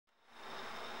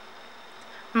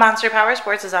Monster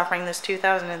Powersports is offering this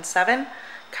 2007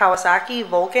 Kawasaki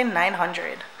Vulcan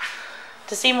 900.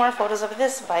 To see more photos of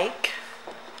this bike,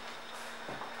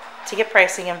 to get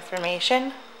pricing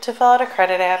information, to fill out a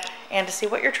credit app, and to see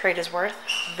what your trade is worth,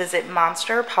 visit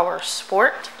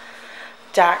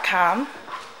monsterpowersport.com.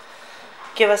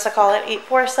 Give us a call at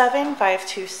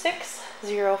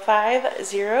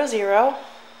 847-526-0500.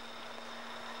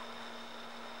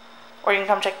 Or you can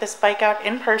come check this bike out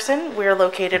in person. We're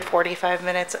located 45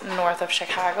 minutes north of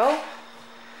Chicago.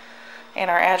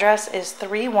 And our address is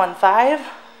 315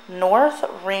 North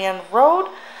Rand Road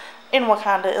in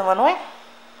Wauconda, Illinois.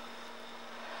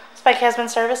 This bike has been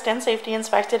serviced and safety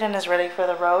inspected and is ready for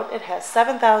the road. It has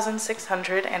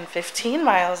 7,615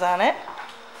 miles on it.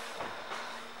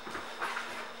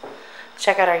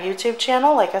 Check out our YouTube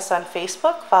channel, like us on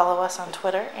Facebook, follow us on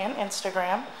Twitter and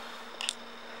Instagram.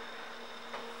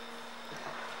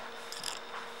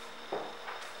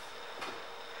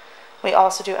 We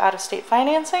also do out-of-state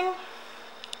financing,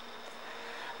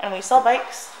 and we sell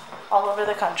bikes all over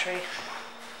the country.